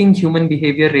mimicking human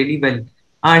behavior really well.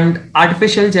 And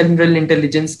artificial general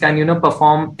intelligence can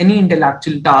perform any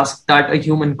intellectual task that a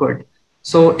human could.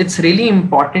 So it's really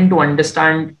important to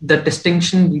understand the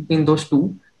distinction between those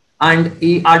two. And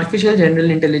artificial general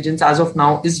intelligence as of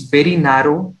now is very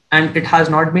narrow, and it has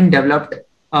not been developed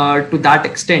to that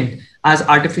extent as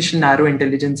artificial narrow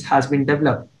intelligence has been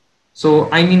developed. So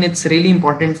I mean, it's really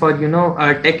important for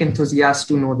tech enthusiasts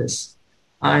to know this,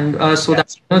 and so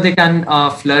that they can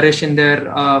flourish in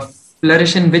their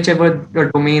flourish in whichever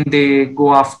domain they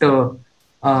go after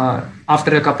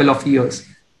a couple of years.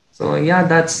 So yeah,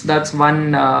 that's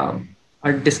one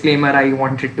a disclaimer I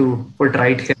wanted to put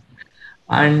right here.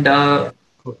 And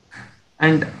Cool.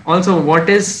 and also, what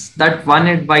is that one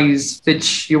advice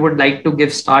which you would like to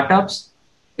give startups,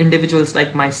 individuals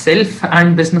like myself,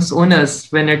 and business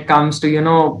owners when it comes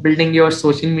to building your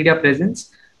social media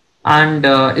presence? And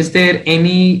is there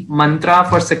any mantra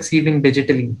for succeeding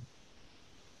digitally?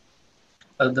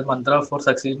 The mantra for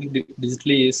succeeding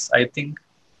digitally is, I think,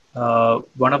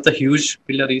 one of the huge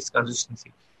pillar is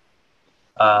consistency.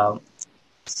 Um,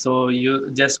 so you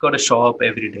just got to show up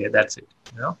every day. That's it.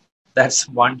 That's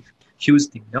one huge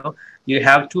thing. You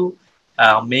have to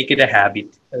make it a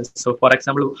habit. So for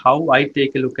example, how I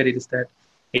take a look at it is that,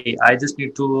 hey, I just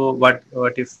need to, what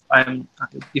if I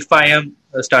am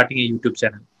starting a YouTube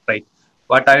channel, right?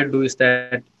 What I do is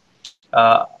that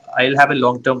uh, I'll have a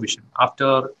long term vision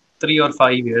after 3 or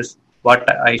 5 years, what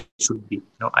I should be.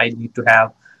 I need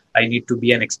to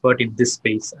be an expert in this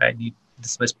space. I need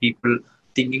this much people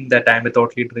thinking that I'm a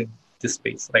thought leader in this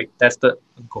space, right? That's the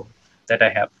goal that I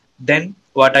have. Then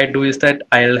what I do is that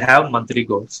I'll have monthly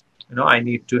goals. I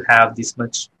need to have this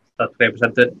much subscribers.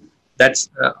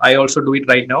 I also do it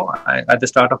right now. At the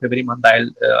start of every month, I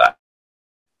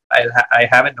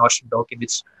have a Notion doc in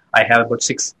which I have about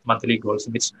 6 monthly goals,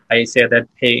 in which I say that,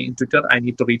 hey, in Twitter, I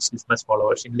need to reach this much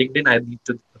followers. In LinkedIn, I need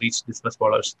to reach this much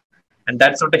followers. And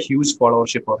that's not a huge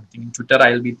followership or anything. In Twitter,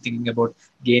 I'll be thinking about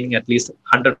gaining at least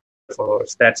 100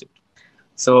 followers. That's it.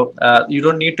 So you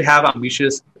don't need to have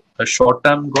ambitious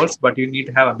short-term goals, but you need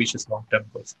to have ambitious long-term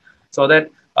goals. So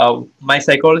that my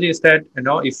psychology is that,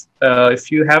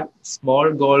 if you have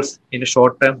small goals in a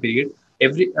short-term period,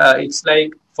 it's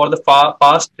like for the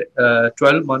past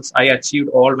 12 months, I achieved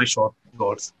all my short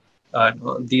goals,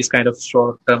 these kind of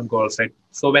short-term goals, right?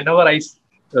 So whenever I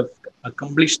uh,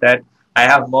 accomplish that, I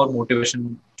have more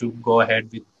motivation to go ahead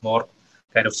with more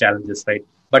kind of challenges, right?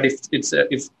 But if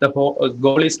the whole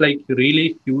goal is like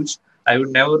really huge, I would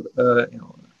never,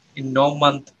 in no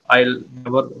month, I'll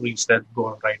never reach that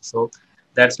goal, right? So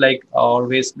that's like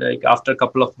always like after a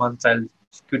couple of months, I'll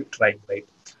quit trying, right?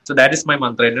 So that is my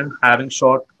mantra, having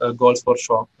short goals for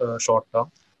short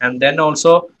term. And then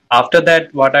also after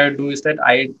that, what I do is that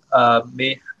I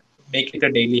may make it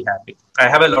a daily habit. I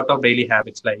have a lot of daily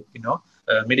habits like,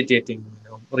 meditating,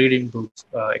 reading books,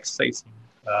 exercising,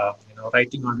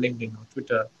 writing on LinkedIn or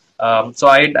Twitter. So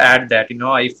I'd add that,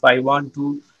 if I want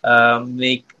to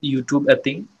make YouTube a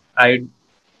thing, I'd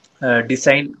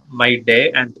design my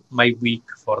day and my week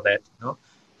for that.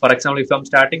 For example, if I'm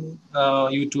starting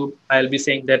YouTube, I'll be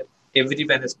saying that every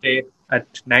Wednesday at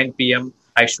 9 p.m.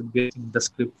 I should be writing the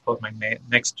script for my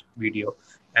next video,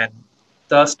 and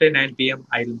Thursday 9 p.m.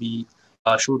 I'll be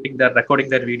recording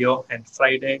that video, and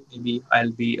Friday maybe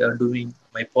I'll be doing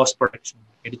my post production,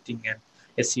 editing, and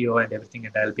SEO and everything,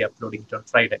 and I'll be uploading it on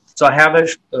Friday. So I have a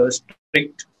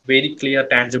strict, very clear,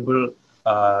 tangible,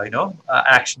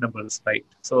 actionables, right?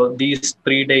 So these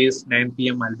 3 days, 9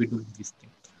 p.m. I'll be doing this thing.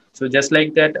 So just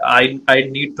like that, I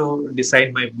need to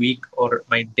decide my week or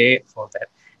my day for that,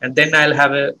 and then I'll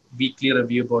have a weekly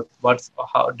review about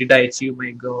how did I achieve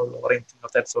my goal or anything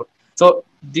of that sort. So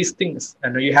these things,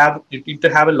 you need to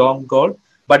have a long goal,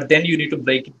 but then you need to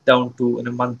break it down to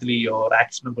monthly or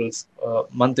actionables,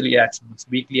 monthly actionables,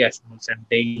 weekly actionables, and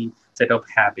daily set of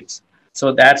habits.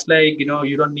 So that's like, you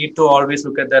don't need to always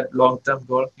look at that long term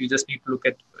goal. You just need to look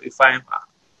at, if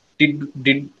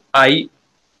did I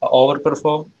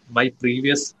overperform my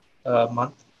previous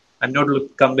month. I'm not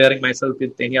comparing myself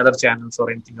with any other channels or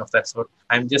anything of that sort.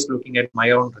 I'm just looking at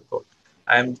my own record.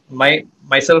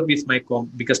 Myself is my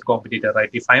biggest competitor, right?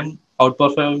 If I'm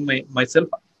outperforming myself,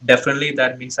 definitely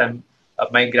that means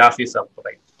my graph is up,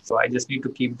 right? So I just need to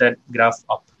keep that graph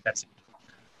up. That's it.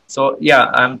 So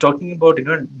yeah, I'm talking about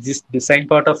this design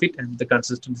part of it and the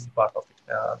consistency part of it.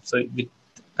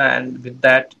 With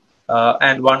that,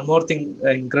 and one more thing,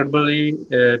 incredibly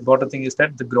important thing is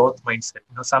that the growth mindset.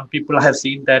 Some people I have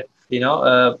seen that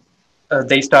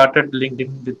they started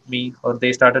LinkedIn with me or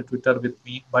they started Twitter with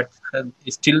me, but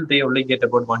still they only get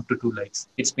about 1 to 2 likes.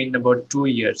 It's been about 2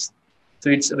 years, so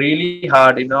it's really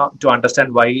hard, to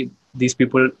understand why these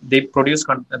people they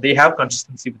have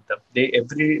consistency with them. They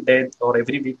every day or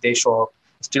every week they show up,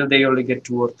 still they only get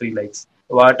 2 or 3 likes.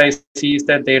 What I see is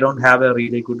that they don't have a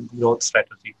really good growth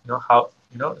strategy.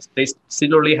 They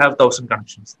still only have 1,000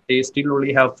 connections. They still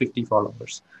only have 50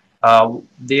 followers.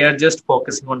 They are just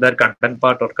focusing on their content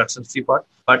part or consistency part,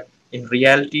 but in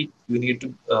reality, you need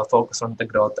to focus on the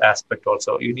growth aspect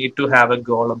also. You need to have a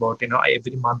goal about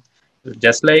every month.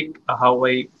 Just like how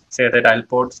I say that I'll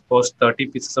post 30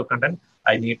 pieces of content,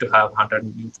 I need to have 100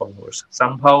 new followers.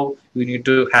 Somehow you need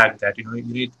to hack that.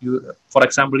 For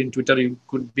example, in Twitter, you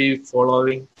could be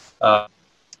following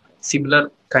similar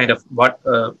kind of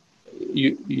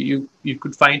you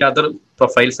could find other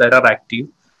profiles that are active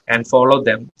and follow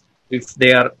them. If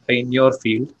they are in your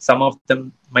field, some of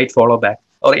them might follow back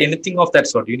or anything of that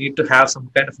sort. You need to have some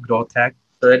kind of growth hack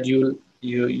so that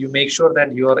you make sure that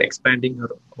you are expanding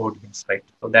your audience, right?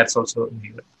 So that's also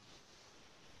needed.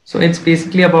 So it's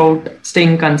basically about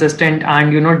staying consistent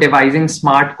and, devising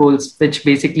smart goals, which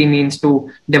basically means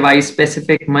to devise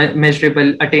specific, measurable,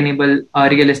 attainable,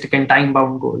 realistic and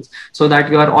time-bound goals, so that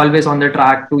you are always on the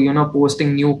track to,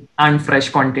 posting new and fresh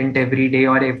content every day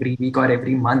or every week or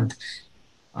every month.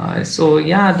 So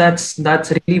yeah, that's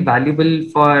really valuable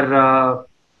for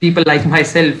people like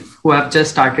myself who have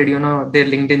just started, their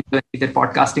LinkedIn journey, their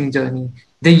podcasting journey,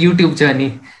 their YouTube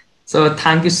journey. So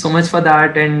thank you so much for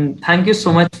that, and thank you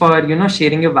so much for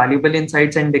sharing your valuable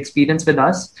insights and experience with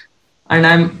us. And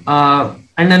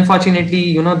and unfortunately,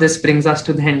 this brings us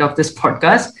to the end of this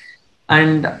podcast.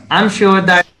 And I'm sure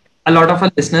that a lot of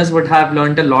our listeners would have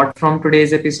learned a lot from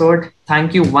today's episode.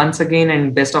 Thank you once again,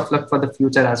 and best of luck for the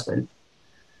future as well.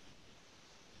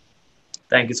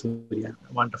 Thank you, Surya.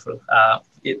 Wonderful.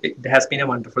 It has been a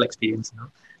wonderful experience,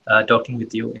 talking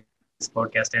with you in this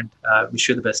podcast, and wish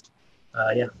you the best.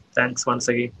 Yeah, thanks once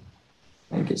again.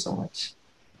 Thank you so much.